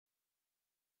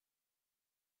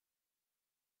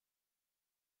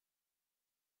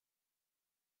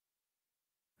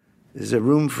Is there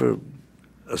room for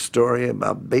a story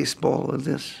about baseball in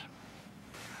this?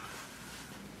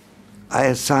 I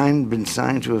had been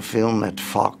signed to a film at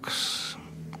Fox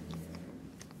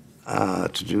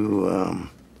to do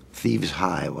Thieves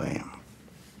Highway.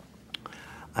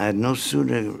 I had no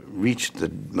sooner reached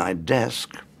my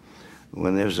desk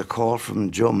when there was a call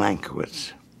from Joe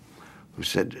Mankiewicz, who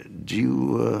said, "Do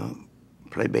you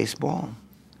play baseball?"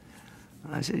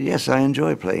 I said, "Yes, I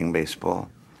enjoy playing baseball."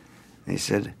 And he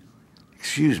said,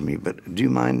 "Excuse me, but do you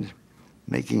mind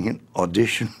making an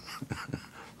audition?"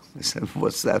 I said,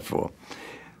 "What's that for?"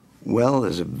 "Well,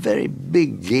 there's a very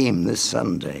big game this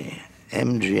Sunday,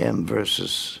 MGM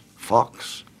versus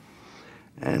Fox,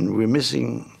 and we're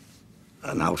missing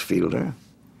an outfielder.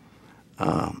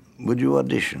 Would you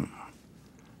audition?"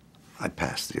 I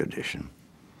passed the audition.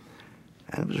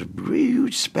 And it was a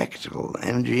huge spectacle.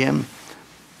 MGM,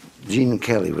 Gene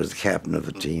Kelly was the captain of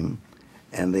the team,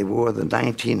 and they wore the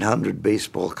 1900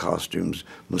 baseball costumes,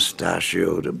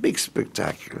 mustachioed, a big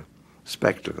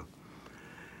spectacle.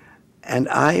 And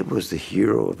I was the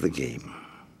hero of the game.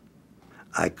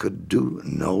 I could do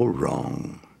no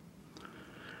wrong.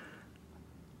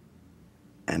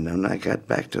 And when I got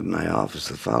back to my office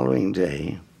the following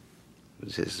day,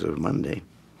 it was Monday,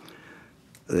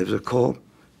 there was a call.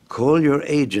 "Call your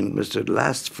agent, Mr.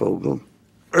 Lastfogel,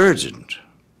 urgent."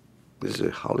 This is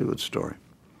a Hollywood story.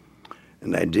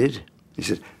 And I did. He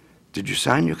said, "Did you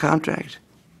sign your contract?"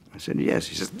 I said, "Yes."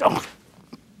 He said, "Oh,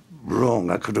 wrong.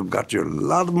 I could have got you a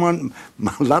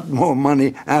lot more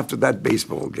money after that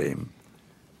baseball game."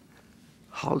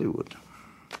 Hollywood.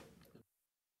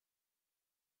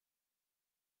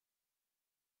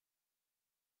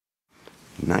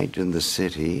 Night in the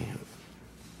City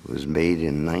was made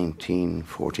in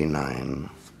 1949.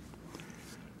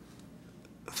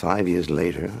 5 years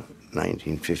later,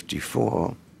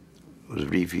 1954, was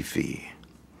Rififi.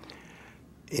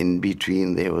 In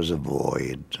between, there was a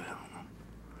void.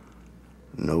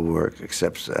 No work,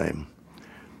 except I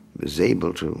was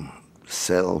able to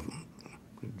sell,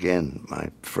 again,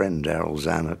 my friend Darryl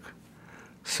Zanuck,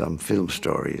 some film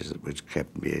stories which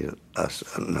kept us,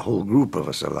 and a whole group of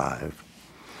us alive.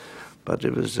 But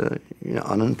it was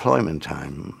unemployment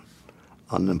time,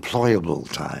 unemployable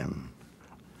time.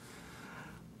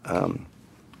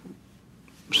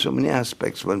 So many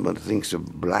aspects when one thinks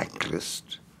of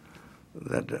Blacklist,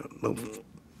 that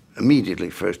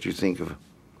immediately first you think of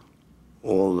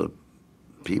all the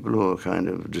people who were kind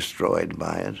of destroyed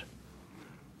by it,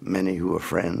 many who were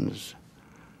friends,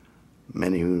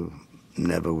 many who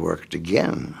never worked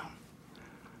again.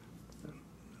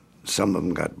 Some of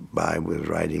them got by with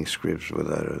writing scripts with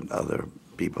other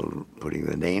people putting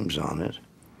their names on it.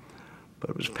 But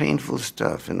it was painful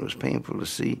stuff, and it was painful to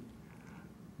see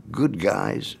good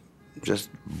guys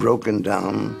just broken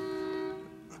down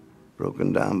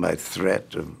by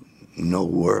threat of no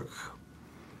work.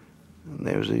 And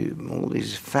there was all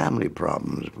these family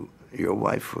problems. Your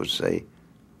wife would say,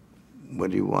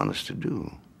 "What do you want us to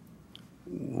do?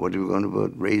 What are we going to do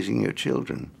about raising your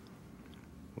children?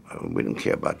 We don't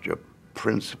care about your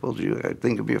principles. You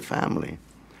think of your family."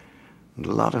 And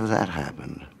a lot of that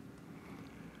happened.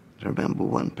 I remember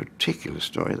one particular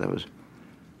story that was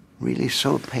really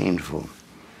so painful.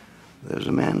 There's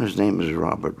a man whose name is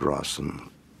Robert Rossen,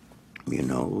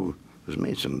 who's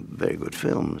made some very good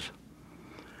films.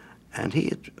 And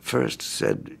he at first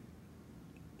said,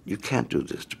 "You can't do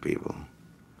this to people."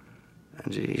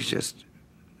 And he just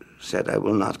said, "I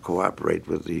will not cooperate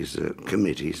with these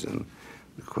committees and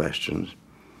the questions."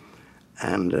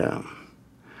 And,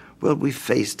 well, we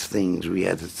faced things. We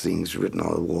had things written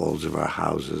on the walls of our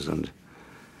houses and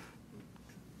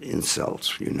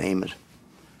insults, you name it.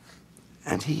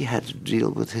 And he had to deal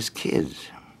with his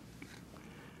kids.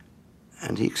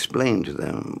 And he explained to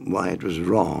them why it was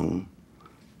wrong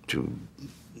to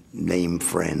name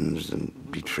friends and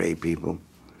betray people,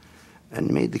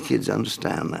 and made the kids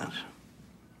understand that.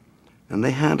 And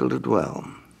they handled it well.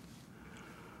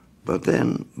 But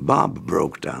then Bob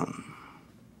broke down,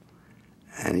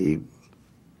 and he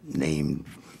named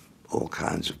all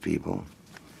kinds of people.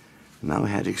 Now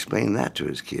he had to explain that to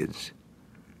his kids.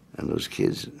 And those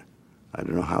kids, I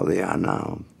don't know how they are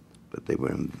now, but they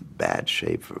were in bad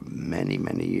shape for many,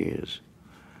 many years.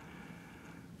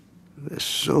 There's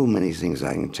so many things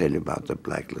I can tell you about the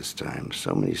Blacklist time,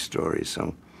 so many stories,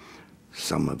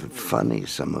 some of it funny,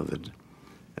 some of it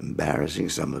embarrassing,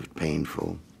 some of it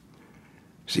painful.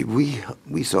 See, we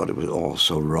thought it was all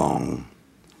so wrong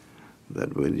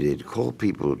that when they'd call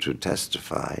people to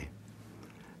testify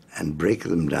and break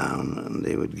them down, and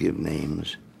they would give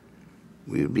names,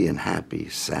 we would be unhappy,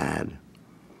 sad.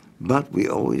 But we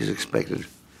always expected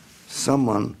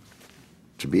someone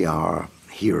to be our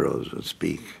heroes, so to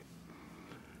speak.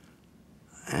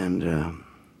 And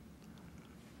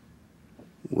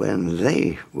when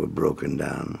they were broken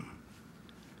down,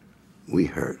 we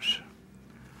hurt.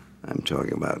 I'm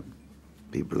talking about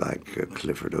people like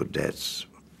Clifford Odets,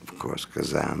 of course,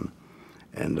 Kazan,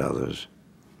 and others.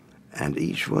 And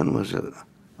each one was a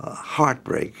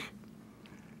heartbreak.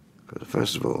 Because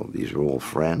first of all, these were all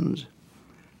friends,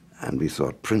 and we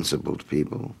thought principled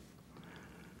people.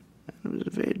 And it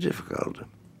was very difficult.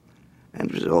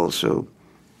 And it was also,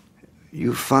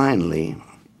 you finally,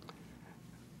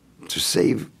 to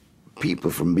save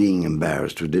people from being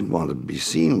embarrassed who didn't want to be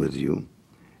seen with you,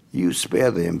 you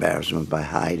spare the embarrassment by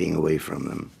hiding away from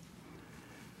them.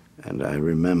 And I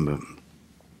remember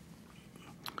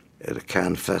at a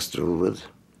Cannes festival with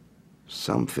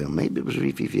some film, maybe it was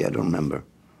Rififi, I don't remember.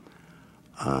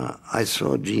 I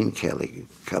saw Gene Kelly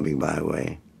coming my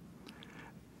way,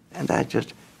 and I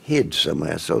just hid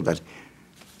somewhere so that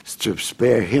to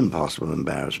spare him possible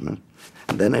embarrassment.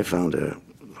 And then I found an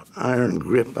iron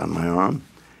grip on my arm,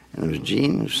 and it was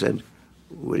Gene who said,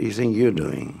 "What do you think you're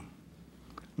doing?"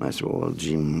 And I said, "Well,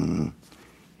 Gene,"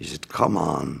 he said, "come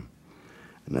on."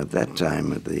 And at that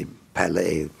time at the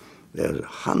Palais, there were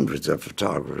hundreds of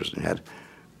photographers, and you had to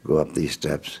go up these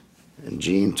steps. And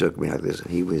Gene took me like this, and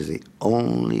he was the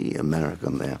only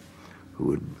American there who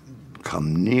would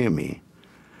come near me.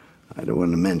 I don't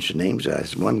want to mention names. I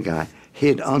said, one guy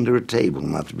hid under a table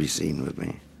not to be seen with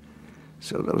me.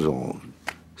 So that was all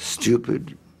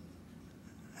stupid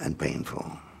and painful.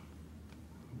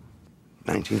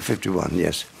 1951,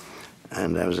 yes.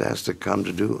 And I was asked to come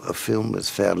to do a film with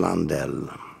Fernandel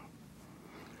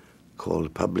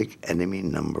called Public Enemy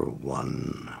Number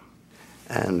 1.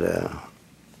 And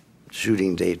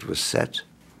shooting date was set.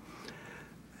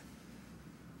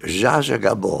 Zsa Zsa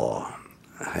Gabor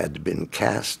had been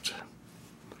cast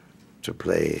to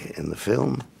play in the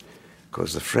film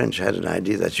because the French had an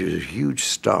idea that she was a huge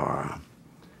star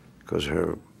because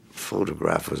her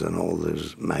photograph was in all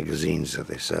those magazines that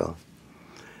they sell.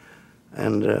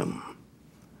 And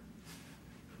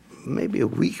maybe a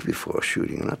week before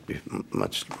shooting, not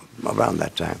much around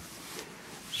that time,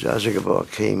 Zsa Zsa Gabor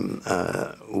came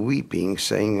weeping,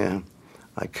 saying,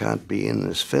 "I can't be in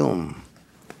this film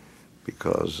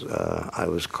because I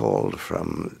was called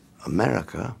from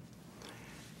America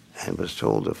and was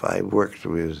told if I worked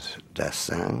with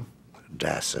Dassin,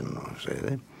 or say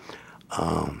they,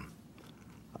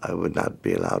 I would not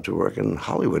be allowed to work in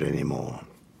Hollywood anymore."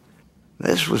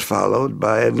 This was followed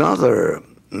by another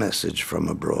message from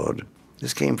abroad.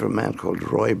 This came from a man called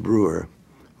Roy Brewer,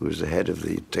 who was the head of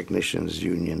the Technicians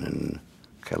Union in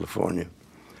California,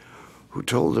 who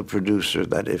told the producer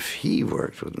that if he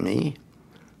worked with me,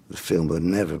 the film would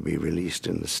never be released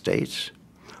in the States,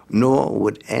 nor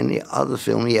would any other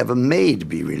film he ever made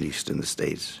be released in the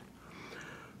States.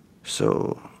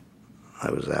 So I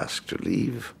was asked to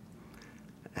leave,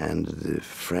 and the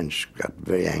French got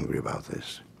very angry about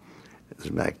this. As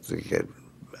a matter of fact, they get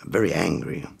very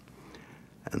angry,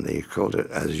 and they called it,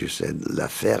 as you said,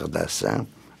 l'affaire Dassin,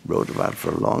 wrote about it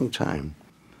for a long time.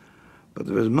 But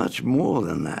there was much more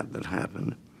than that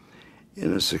happened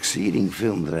in a succeeding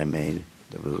film that I made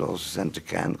that was also sent to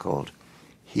Cannes called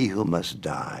He Who Must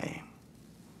Die.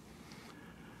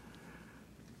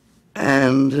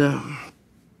 And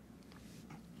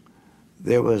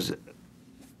there was,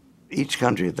 each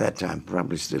country at that time,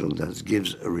 probably still does,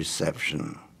 gives a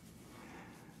reception.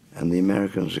 And the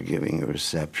Americans are giving a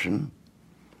reception.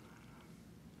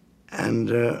 And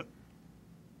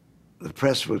the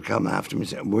press would come after me and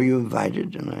say, "Were you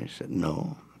invited?" And I said,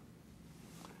 "No."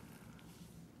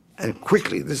 And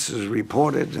quickly, this is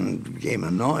reported and became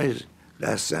a noise.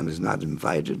 Dassin is not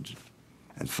invited.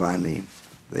 And finally,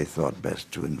 they thought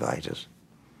best to invite us.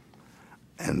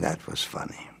 And that was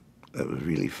funny. That was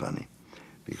really funny.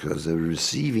 Because the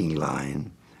receiving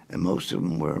line, and most of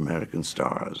them were American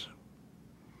stars.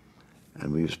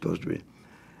 And we were supposed to be.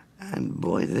 And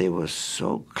boy, they were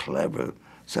so clever,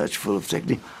 such full of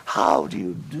technique. How do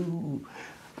you do?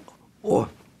 Or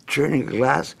turning a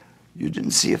glass, you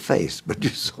didn't see a face, but you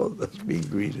saw us being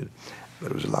greeted.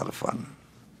 But it was a lot of fun.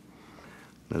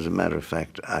 As a matter of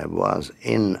fact, I was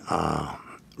in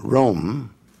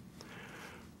Rome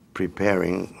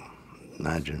preparing,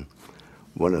 imagine,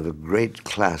 one of the great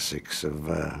classics of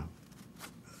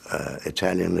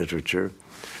Italian literature,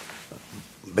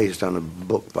 based on a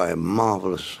book by a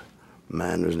marvelous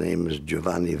man whose name is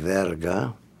Giovanni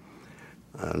Verga,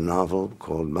 a novel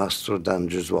called Mastro Dan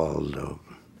Gesualdo.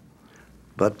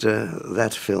 But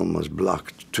that film was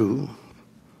blocked too.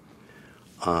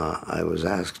 I was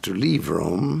asked to leave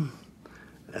Rome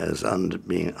as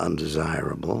being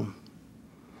undesirable,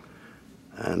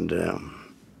 And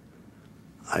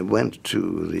I went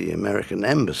to the American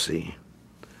embassy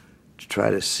to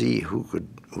try to see who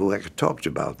I could talk to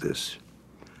about this.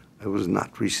 I was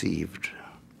not received.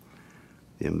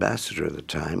 The ambassador at the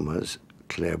time was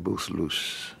Claire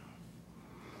Booth-Luce.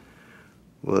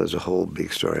 Well, there's a whole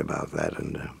big story about that,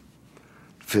 and the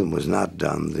film was not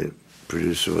done. The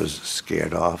producer was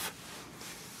scared off.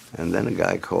 And then a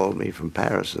guy called me from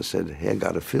Paris and said, "Hey, I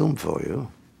got a film for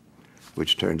you,"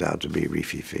 which turned out to be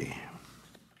Rififi.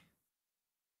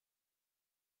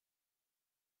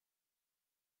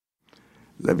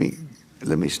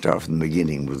 Let me start from the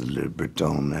beginning with Le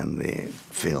Breton and the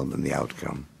film and the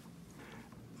outcome.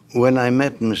 When I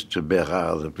met Mr.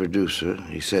 Bérard, the producer,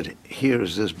 he said,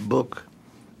 "Here's this book.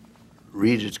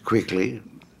 Read it quickly."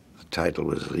 The title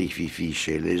was Rififi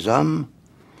chez les hommes.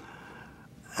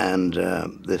 And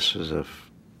this was a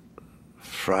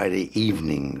Friday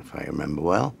evening, if I remember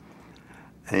well.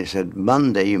 And he said,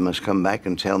 "Monday you must come back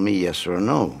and tell me yes or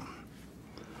no."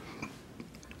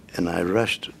 And I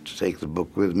rushed to take the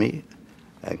book with me.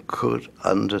 I could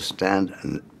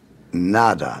understand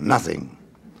nada, nothing.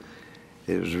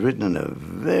 It was written in a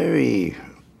very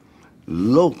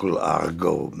local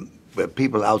argot where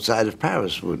people outside of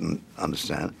Paris wouldn't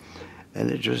understand. And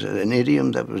it was an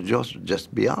idiom that was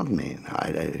just beyond me.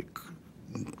 I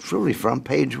truly from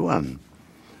page one.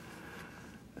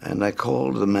 And I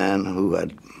called the man who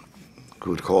had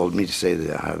called me to say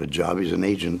that I have a job. He's an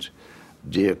agent,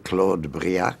 dear Claude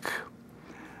Briac.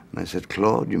 And I said,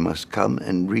 "Claude, you must come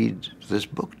and read this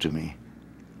book to me."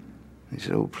 He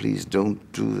said, "Oh, please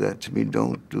don't do that to me.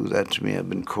 Don't do that to me. I've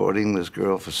been courting this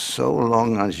girl for so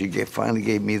long, and she finally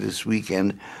gave me this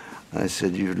weekend." I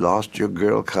said, "You've lost your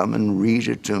girl. Come and read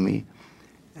it to me."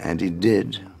 And he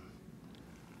did.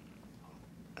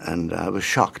 And I was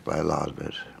shocked by a lot of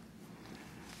it.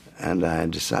 And I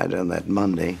decided on that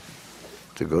Monday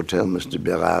to go tell Mr.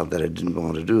 Bérard that I didn't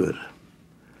want to do it.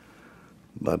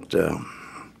 But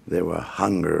there were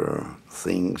hunger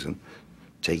things and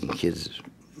taking kids.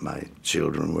 My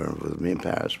children were with me in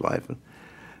Paris, wife. And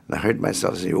I heard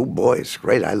myself say, "Oh boy, it's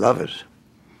great, I love it."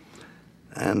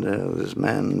 And this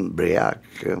man, Briac,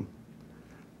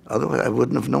 otherwise I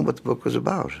wouldn't have known what the book was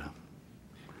about.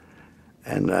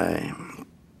 And I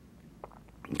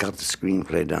got the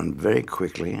screenplay done very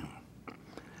quickly.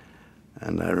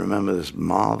 And I remember this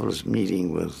marvelous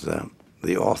meeting with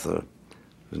the author.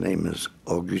 His name is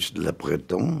Auguste Le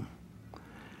Breton.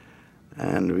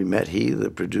 And we met, he,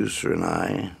 the producer, and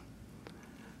I.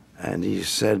 And he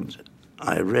said,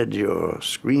 "I read your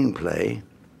screenplay.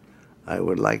 I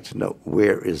would like to know,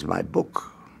 where is my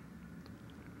book?"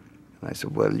 And I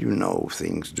said, "Well, you know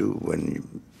things do when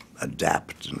you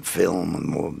adapt and film and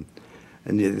more,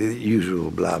 and the usual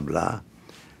blah, blah."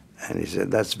 And he said,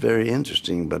 "That's very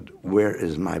interesting, but where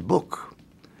is my book?"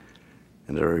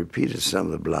 And I repeated some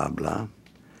of the blah, blah.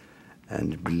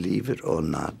 And believe it or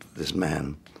not, this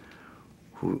man,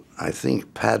 who I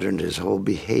think patterned his whole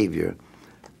behavior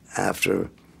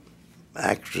after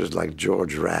actors like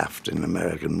George Raft in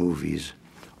American movies,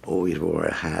 always wore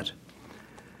a hat,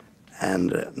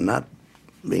 and not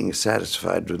being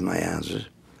satisfied with my answers,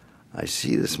 I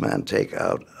see this man take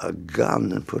out a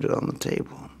gun and put it on the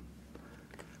table.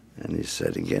 And he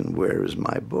said again, "Where is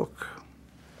my book?"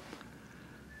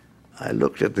 I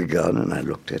looked at the gun and I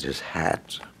looked at his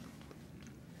hat,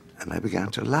 and I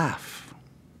began to laugh.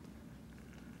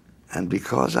 And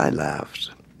because I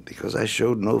laughed, because I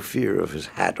showed no fear of his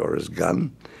hat or his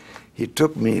gun, he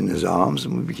took me in his arms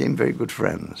and we became very good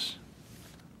friends.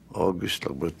 Auguste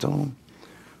Le Breton,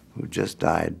 who just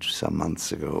died some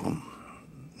months ago,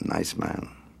 nice man.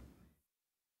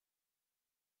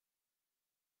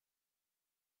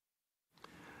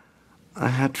 I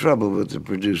had trouble with the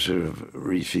producer of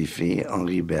Rififi,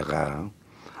 Henri Bérard,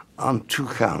 on two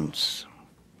counts.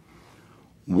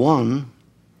 One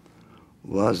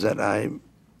was that I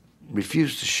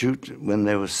refused to shoot when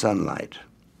there was sunlight.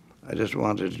 I just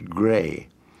wanted it gray.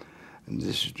 And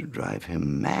this used to drive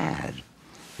him mad.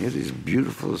 He had these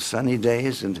beautiful sunny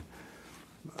days, and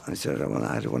I said,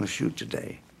 I don't want to shoot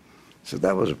today. So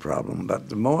that was a problem. But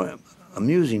the more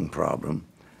amusing problem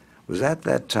was at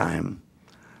that time,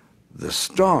 the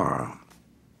star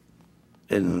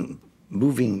in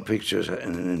moving pictures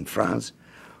in France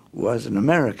was an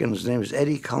American whose name was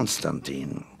Eddie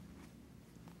Constantine.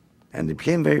 And he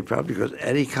became very proud because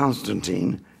Eddie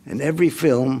Constantine in every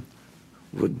film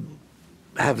would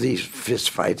have these fist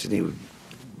fights and he would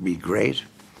be great.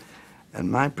 And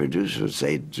my producer would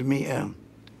say to me,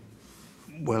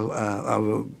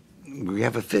 we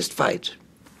have a fist fight.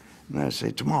 And I'd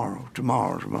say, tomorrow.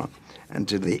 And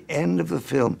to the end of the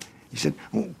film, he said,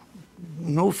 "Oh,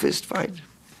 no fist fight."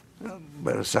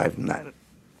 But aside from that,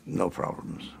 no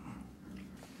problems.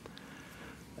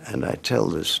 And I tell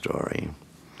this story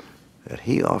that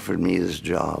he offered me this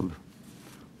job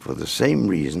for the same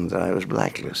reason that I was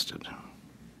blacklisted.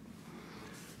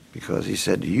 Because he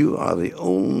said, you are the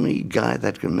only guy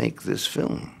that can make this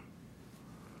film.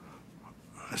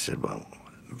 I said, well,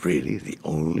 really, the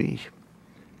only?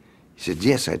 He said,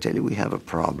 yes, I tell you, we have a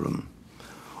problem.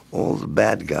 All the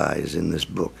bad guys in this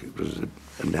book, it was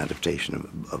an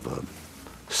adaptation of a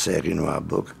série noire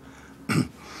book.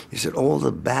 He said, all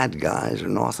the bad guys are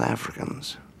North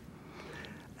Africans.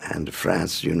 And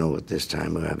France, you know, at this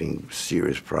time were having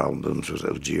serious problems with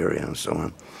Algeria and so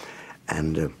on.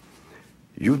 And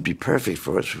you'd be perfect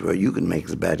for us, where you can make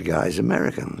the bad guys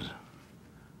Americans.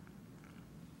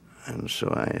 And so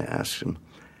I asked him,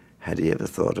 had he ever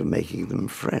thought of making them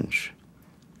French?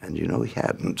 And you know, he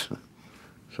hadn't.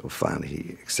 So finally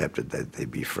he accepted that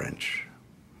they'd be French.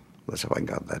 That's how I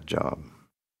got that job.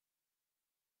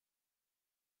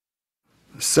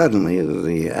 Suddenly,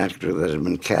 the actor that had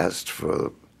been cast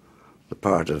for the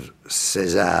part of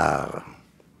César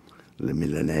le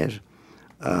Millionnaire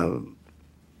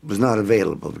was not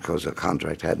available because a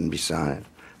contract had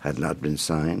not been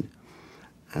signed.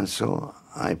 And so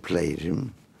I played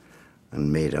him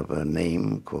and made up a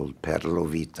name called Perlo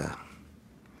Vita.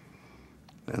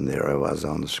 And there I was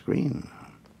on the screen,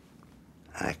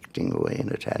 acting away in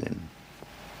Italian.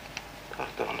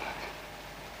 Pardon.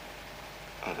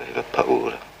 Aveva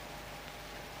paura.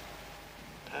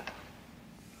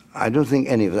 I don't think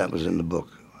any of that was in the book.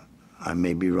 I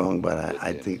may be wrong, but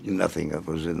I think nothing of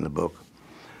it was in the book.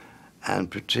 And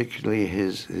particularly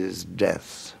his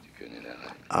death.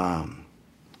 And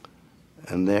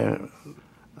there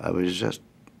I was just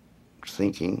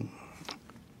thinking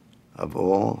of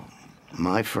all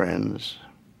my friends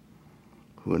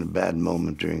who in a bad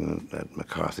moment during that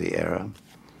McCarthy era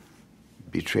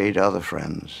betrayed other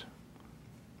friends.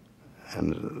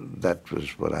 And that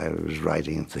was what I was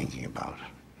writing and thinking about.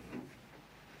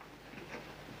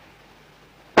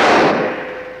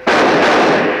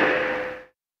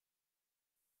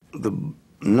 The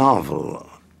novel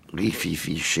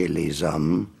Rififi chez les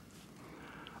hommes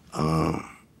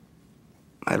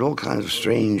had all kinds of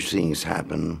strange things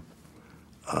happen,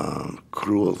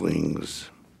 cruel things,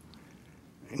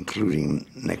 including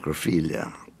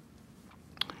necrophilia.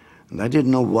 And I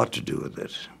didn't know what to do with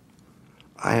it.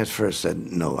 I at first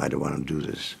said, no, I don't want to do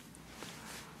this.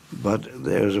 But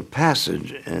there's a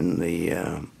passage in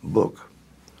the book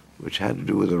which had to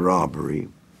do with a robbery,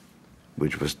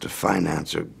 which was to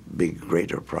finance a big,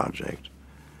 greater project.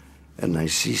 And I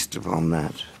seized upon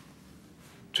that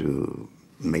to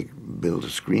build a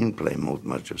screenplay,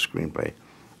 much of screenplay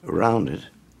around it,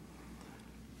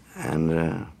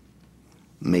 and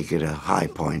make it a high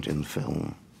point in the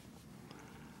film.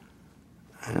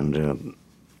 And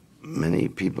many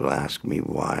people ask me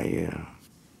why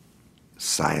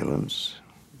silence,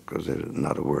 because there's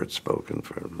not a word spoken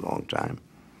for a long time.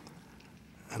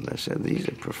 And I said, these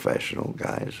are professional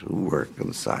guys who work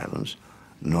in silence.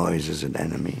 Noise is an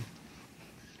enemy.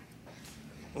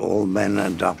 All men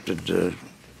adopted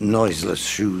noiseless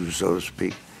shoes, so to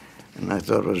speak. And I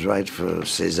thought it was right for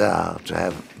César to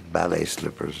have ballet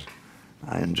slippers.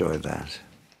 I enjoyed that.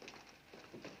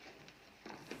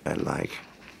 I like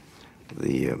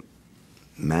the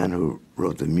man who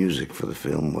wrote the music for the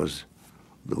film was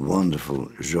the wonderful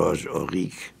Georges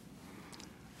Auric.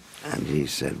 And he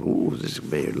said, ooh, this is a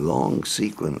very long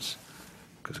sequence,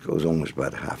 because it goes almost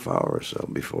about a half hour or so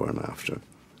before and after,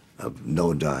 of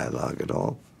no dialogue at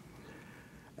all.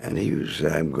 And he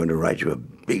said, I'm going to write you a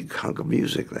big hunk of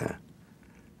music there.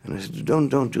 And I said, don't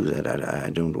do that,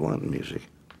 I don't want music.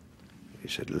 He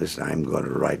said, listen, I'm going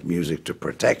to write music to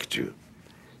protect you.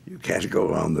 You can't go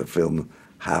around the film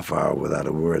half hour without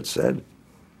a word said.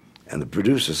 And the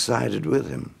producer sided with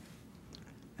him,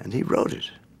 and he wrote it.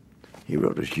 He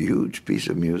wrote a huge piece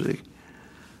of music,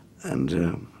 and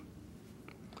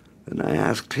then I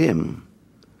asked him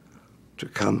to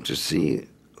come to see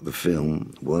the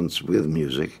film once with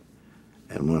music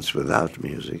and once without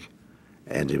music,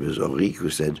 and it was Auric who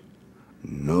said,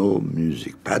 no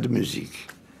music, pas de musique,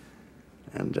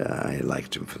 and I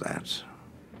liked him for that.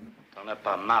 T'en as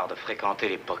pas marre de fréquenter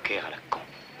les pokers à la con?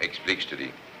 Explique, je te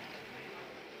dis.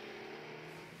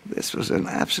 This was an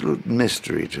absolute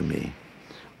mystery to me.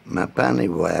 Mapani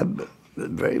Webb,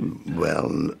 very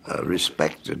well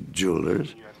respected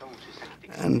jewelers,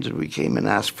 and we came and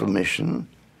asked permission,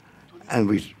 and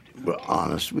we were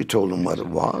honest. We told them what it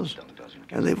was,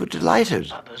 and they were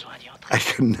delighted. I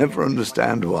could never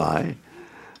understand why.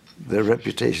 Their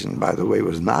reputation, by the way,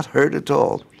 was not hurt at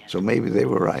all, so maybe they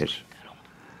were right.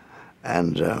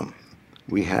 And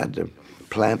we had to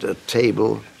plant a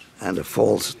table and a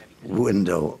false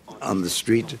window on the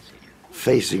street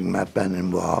facing Mapan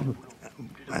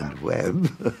and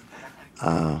Webb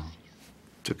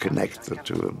to connect the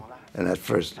two of them. And at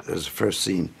first, there's the first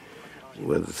scene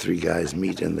where the three guys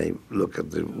meet and they look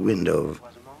at the window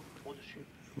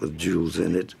with Jules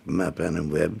in it, Mapan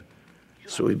and Webb.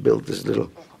 So we built this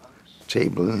little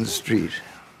table in the street.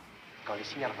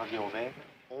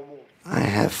 I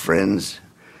have friends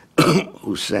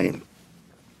who say,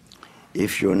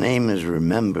 if your name is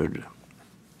remembered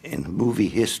in movie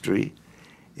history,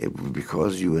 it will be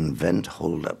because you invent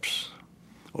holdups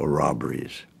or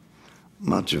robberies.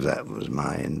 Much of that was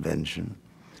my invention,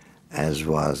 as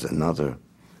was in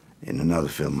another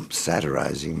film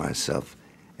satirizing myself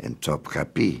in Top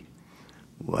Capi,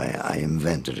 where I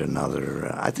invented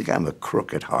another, I think I'm a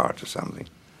crook at heart or something.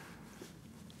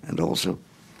 And also,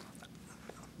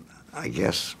 I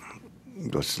guess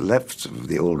what's left of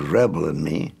the old rebel in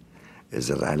me is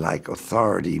that I like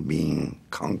authority being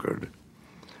conquered.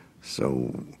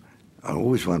 So I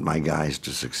always want my guys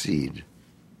to succeed.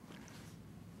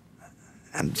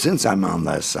 And since I'm on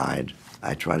their side,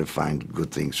 I try to find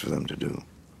good things for them to do.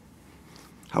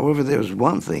 However, there was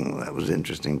one thing that was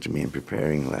interesting to me in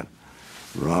preparing that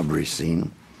robbery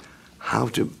scene, how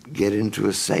to get into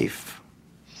a safe.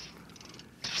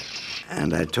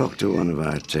 And I talked to one of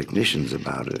our technicians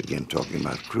about it, again, talking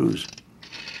about crews.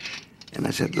 And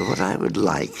I said, what I would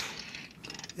like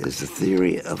is the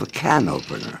theory of a can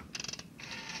opener.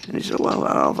 And he said, well,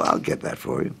 I'll get that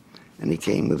for you. And he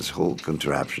came with this whole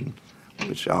contraption,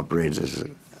 which operates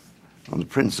on the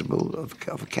principle of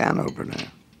a can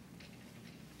opener.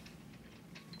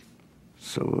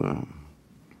 So,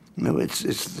 no, it's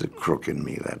the crook in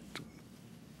me that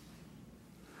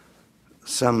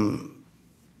some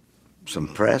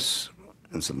press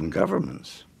and some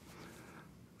governments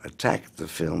attacked the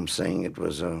film, saying it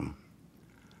was an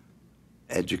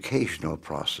educational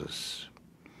process.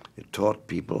 It taught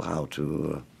people how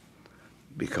to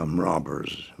become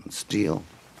robbers and steal.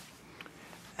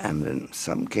 And in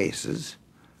some cases,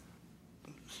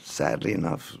 sadly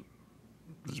enough,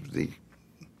 they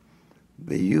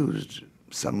used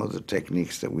some of the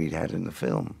techniques that we had in the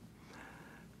film.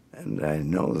 And I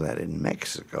know that in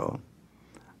Mexico,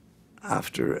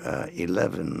 after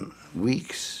 11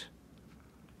 weeks,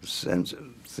 since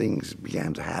things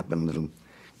began to happen, little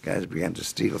guys began to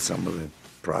steal some of the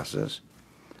process,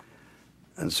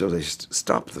 and so they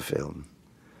stopped the film.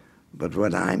 But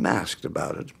when I'm asked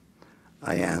about it,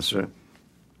 I answer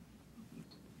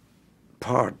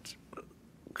part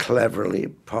cleverly,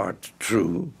 part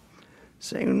true,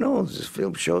 saying, no, this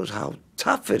film shows how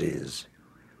tough it is.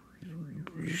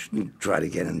 You shouldn't try to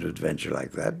get into an adventure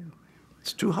like that.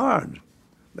 It's too hard.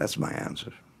 That's my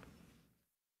answer.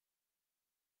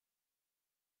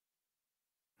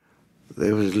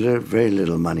 There was very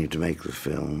little money to make the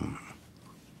film.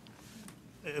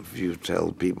 If you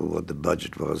tell people what the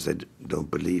budget was, they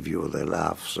don't believe you or they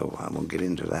laugh, so I won't get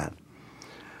into that.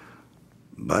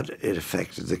 But it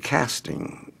affected the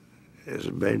casting. There's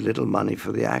very little money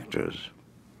for the actors.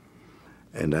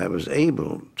 And I was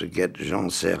able to get Jean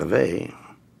Servet,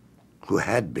 who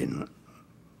had been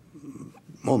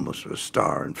almost a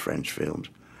star in French films,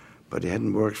 but he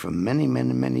hadn't worked for many,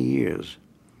 many, many years.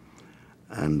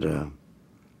 And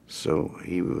so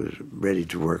he was ready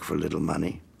to work for little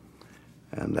money,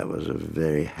 and that was a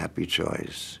very happy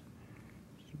choice.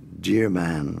 Dear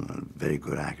man, a very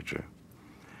good actor.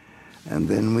 And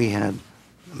then we had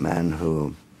a man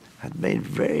who had made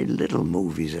very little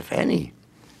movies, if any,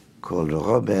 called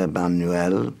Robert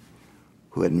Manuel,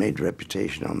 who had made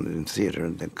reputation in theater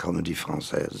and the Comédie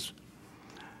Française.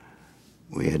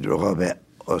 We had Robert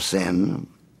Hossein,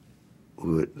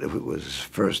 who it was his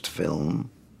first film.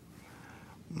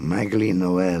 Magali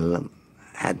Noël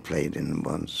had played in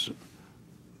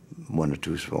one or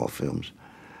two small films.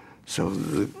 So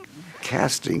the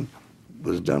casting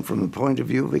was done from the point of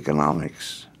view of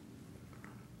economics.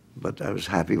 But I was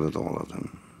happy with all of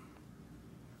them.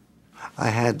 I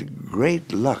had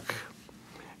great luck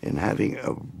in having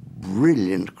a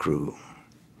brilliant crew,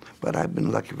 but I've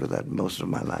been lucky for that most of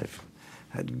my life.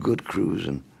 Had good crews,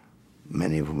 and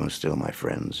many of them are still my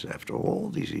friends after all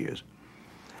these years.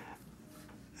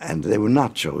 And they were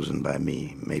not chosen by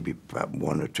me, maybe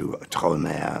one or two,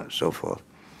 Troner, so forth.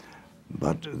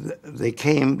 But they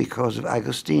came because of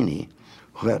Agostini,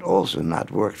 who had also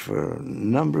not worked for a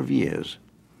number of years.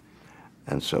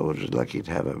 And so I was lucky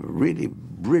to have a really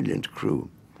brilliant crew.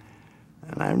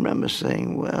 And I remember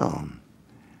saying, well,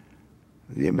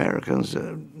 the Americans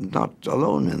are not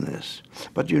alone in this.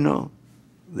 But you know,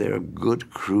 there are good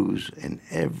crews in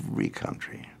every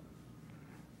country.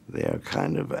 They are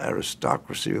kind of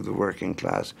aristocracy of the working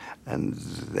class, and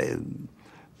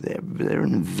they're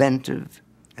inventive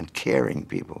and caring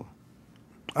people.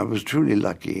 I was truly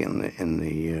lucky in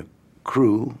the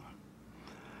crew,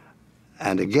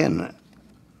 and again,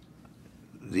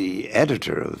 the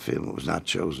editor of the film was not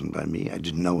chosen by me. I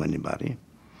didn't know anybody,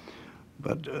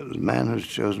 but the man who was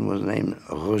chosen was named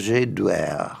Roger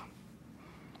Douer,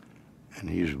 and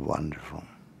he was wonderful.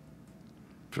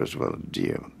 First of all, a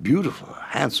dear, beautiful,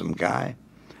 handsome guy,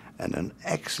 and an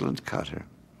excellent cutter,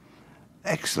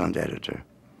 excellent editor.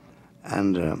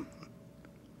 And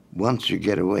once you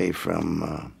get away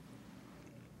from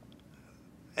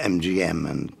MGM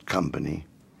and company,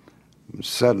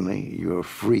 suddenly you're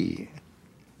free,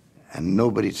 and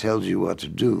nobody tells you what to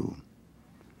do.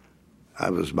 I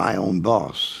was my own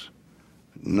boss.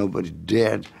 Nobody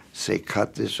dared say,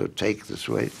 cut this or take this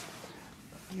way.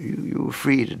 You were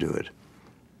free to do it.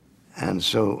 And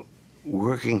so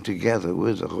working together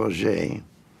with Roger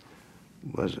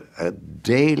was a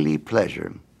daily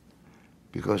pleasure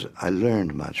because I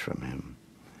learned much from him.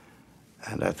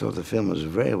 And I thought the film was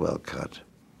very well cut.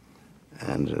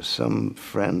 And some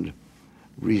friend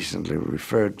recently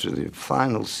referred to the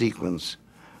final sequence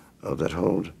of that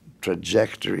whole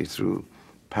trajectory through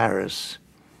Paris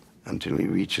until he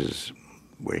reaches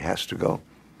where he has to go.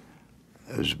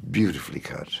 It was beautifully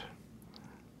cut.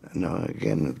 No,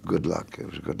 again, good luck. It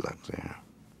was good luck there.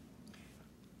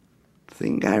 The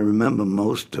thing I remember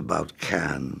most about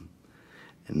Cannes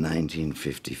in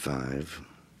 1955,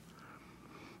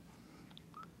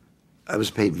 I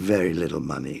was paid very little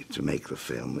money to make the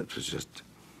film. It was just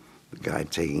the guy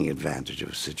taking advantage of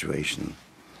a situation.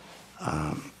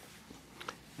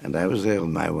 And I was there with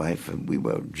my wife, and we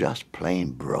were just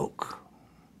plain broke.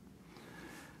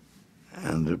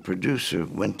 And the producer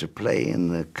went to play in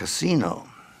the casino.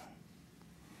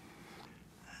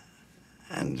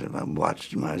 And I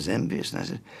watched him, I was envious, and I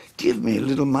said, give me a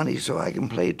little money so I can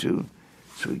play too.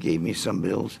 So he gave me some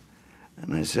bills.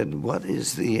 And I said, what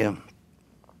is the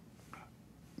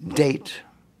date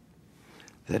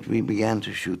that we began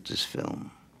to shoot this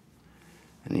film?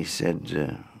 And he said,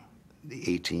 the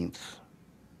 18th.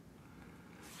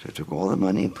 So I took all the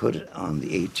money and put it on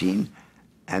the 18th,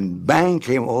 and bang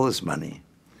came all this money.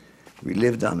 We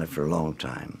lived on it for a long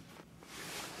time.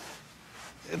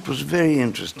 It was very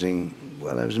interesting.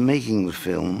 While I was making the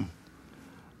film,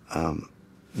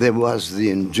 there was the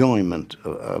enjoyment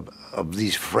of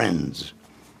these friends,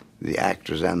 the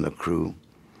actors and the crew,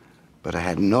 but I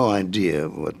had no idea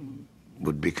what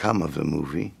would become of the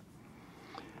movie.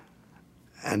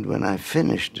 And when I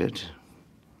finished it,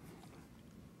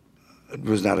 it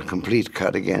was not a complete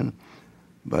cut again,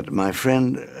 but my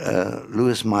friend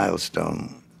Louis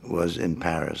Milestone was in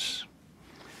Paris.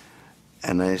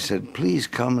 And I said, please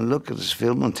come and look at this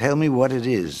film and tell me what it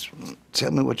is. Tell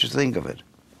me what you think of it.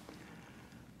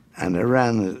 And I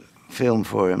ran the film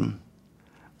for him,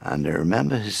 and I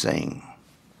remember his saying,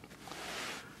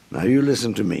 now you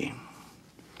listen to me.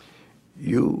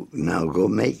 You now go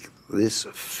make this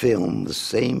film, the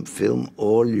same film,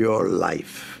 all your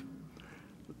life.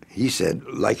 He said,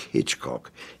 like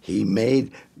Hitchcock, he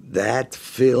made that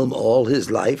film all his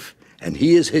life, and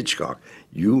he is Hitchcock.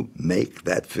 You make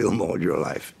that film all your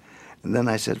life. And then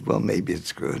I said, well, maybe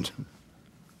it's good.